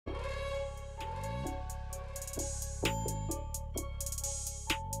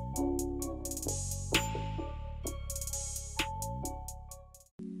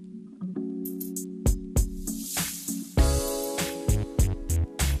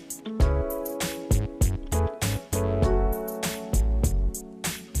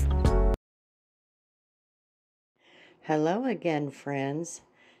Hello again, friends.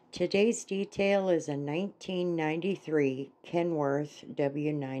 Today's detail is a 1993 Kenworth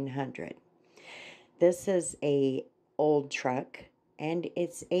W900. This is a old truck and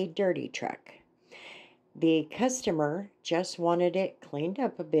it's a dirty truck. The customer just wanted it cleaned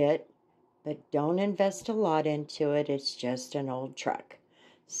up a bit, but don't invest a lot into it. It's just an old truck.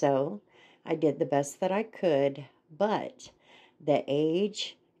 So I did the best that I could, but the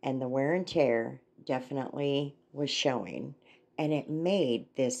age and the wear and tear definitely was showing, and it made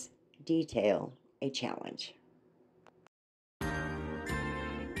this detail a challenge.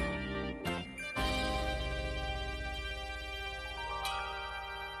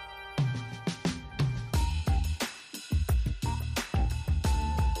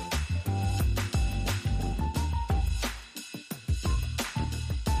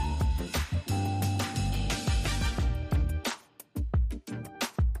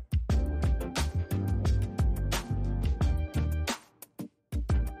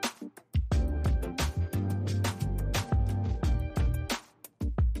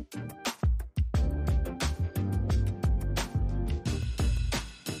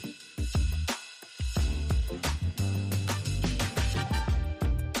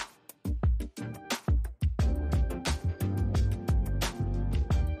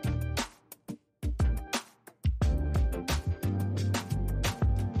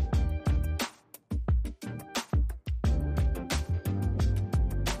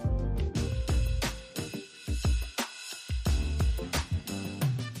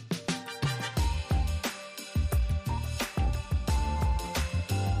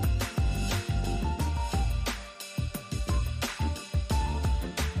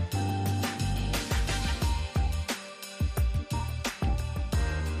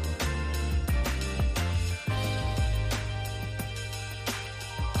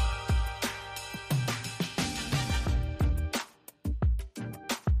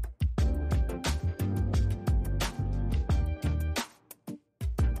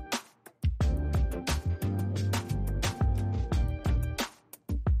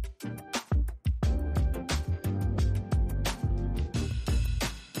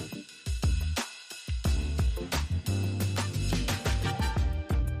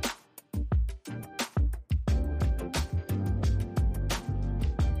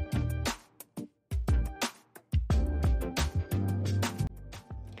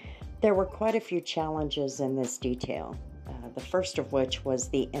 There were quite a few challenges in this detail, the first of which was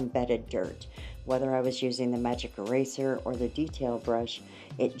the embedded dirt. Whether I was using the magic eraser or the detail brush,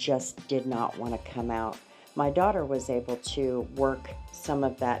 it just did not want to come out. My daughter was able to work some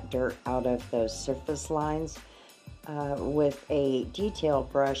of that dirt out of those surface lines with a detail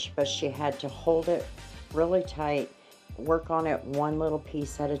brush, but she had to hold it really tight, work on it one little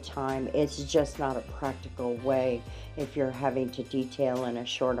piece at a time. It's just not a practical way if you're having to detail in a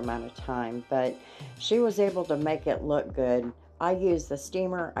short amount of time, but she was able to make it look good. I used the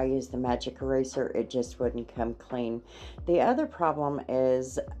steamer, I used the magic eraser, it just wouldn't come clean. The other problem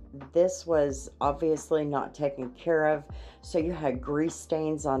is this was obviously not taken care of, so you had grease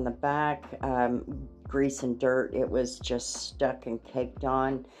stains on the back, grease and dirt. It was just stuck and caked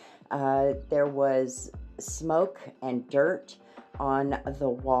on. There was smoke and dirt on the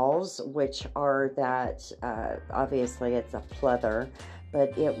walls, which are that obviously it's a pleather,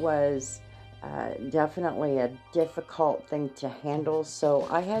 but it was definitely a difficult thing to handle. So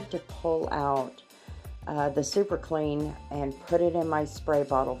I had to pull out the super clean and put it in my spray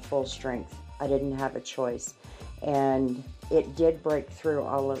bottle full strength. I didn't have a choice, and it did break through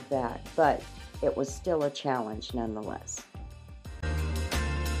all of that, but it was still a challenge nonetheless.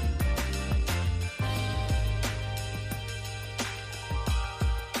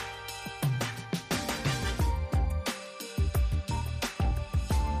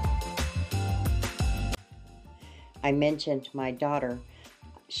 I mentioned my daughter.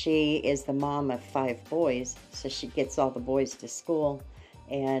 She is the mom of 5 boys, so she gets all the boys to school,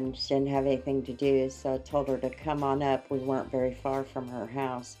 and she didn't have anything to do, so I told her to come on up. We weren't very far from her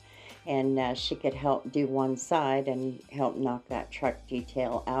house, and she could help do one side and help knock that truck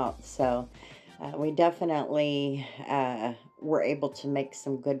detail out. So we definitely were able to make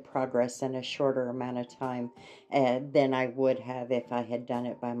some good progress in a shorter amount of time than I would have if I had done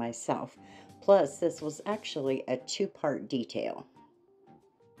it by myself. Plus, this was actually a 2-part detail.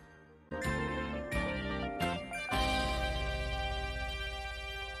 Style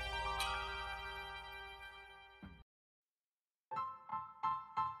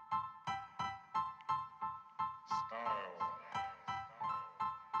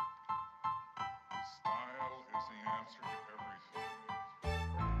is the answer to everything.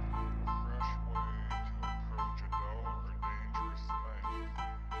 A fresh way to approach a dull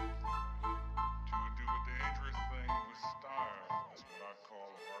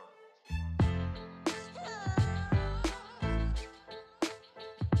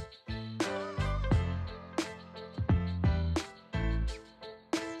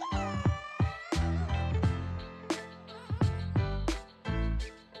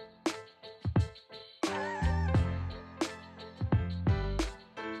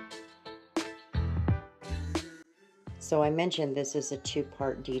So I mentioned this is a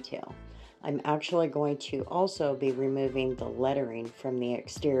two-part detail. I'm actually going to also be removing the lettering from the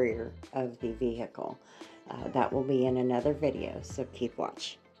exterior of the vehicle. That will be in another video, so keep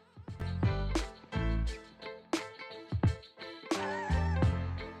watch.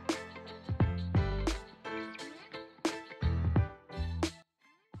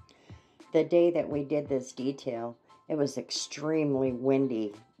 The day that we did this detail, it was extremely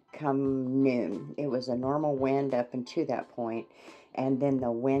windy come noon. It was a normal wind up until that point, and then the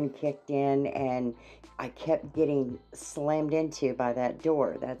wind kicked in and I kept getting slammed into by that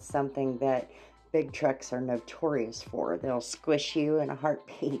door. That's something that big trucks are notorious for. They'll squish you in a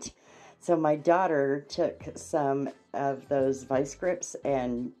heartbeat. So my daughter took some of those vice grips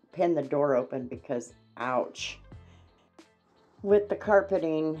and pinned the door open because, ouch. With the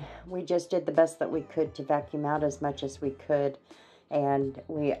carpeting, we just did the best that we could to vacuum out as much as we could. And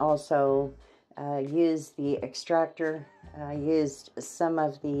we also used the extractor, used some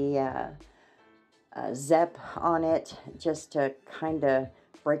of the Zep on it just to kind of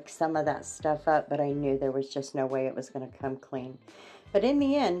break some of that stuff up. But I knew there was just no way it was going to come clean. But in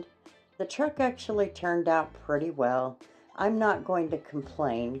the end, the truck actually turned out pretty well. I'm not going to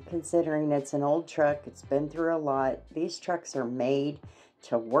complain, considering it's an old truck. It's been through a lot. These trucks are made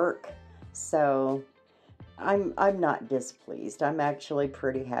to work, so I'm not displeased. I'm actually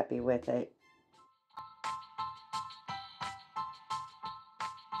pretty happy with it.